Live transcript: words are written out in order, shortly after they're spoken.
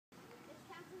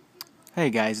Hey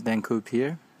guys, Dan Coop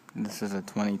here. This is a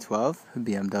 2012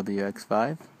 BMW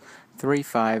X5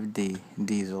 3.5D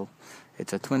diesel.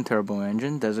 It's a twin-turbo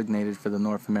engine designated for the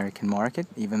North American market,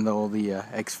 even though the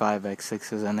X5,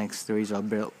 X6s, and X3s are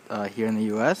built here in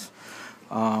the US.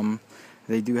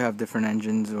 They do have different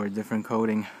engines or different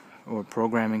coding or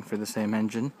programming for the same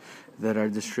engine that are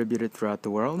distributed throughout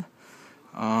the world.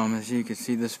 As you can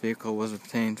see, this vehicle was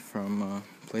obtained from a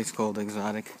place called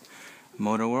Exotic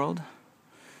Motor World.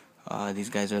 These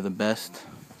guys are the best,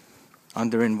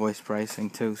 under invoice pricing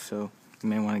too, so you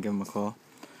may want to give them a call.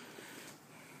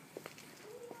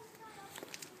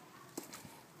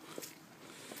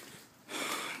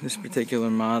 This particular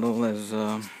model has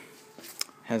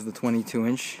the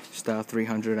 22-inch style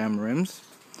 300M rims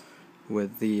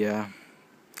with the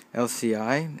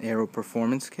LCI Aero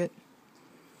Performance Kit.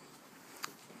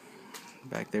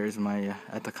 Back there is my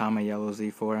Atacama Yellow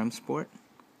Z4M Sport.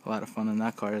 A lot of fun in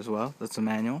that car as well. That's a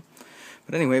manual.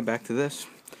 But anyway, back to this.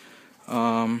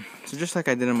 So just like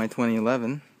I did in my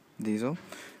 2011 diesel,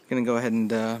 I'm going to go ahead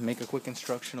and make a quick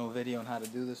instructional video on how to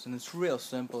do this. And it's real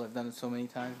simple. I've done it so many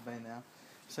times by now.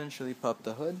 Essentially, pop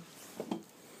the hood.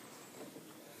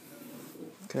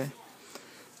 Okay.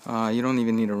 You don't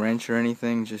even need a wrench or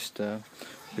anything. Just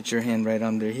put your hand right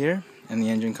under here, and the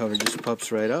engine cover just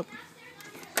pops right up.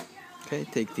 Okay,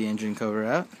 take the engine cover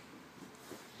out.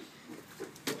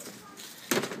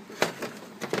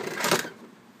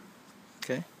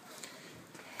 Okay.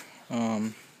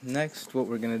 Next, what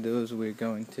we're going to do is we're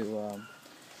going to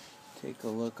take a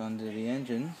look under the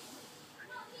engine.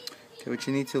 Okay, what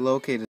you need to locate is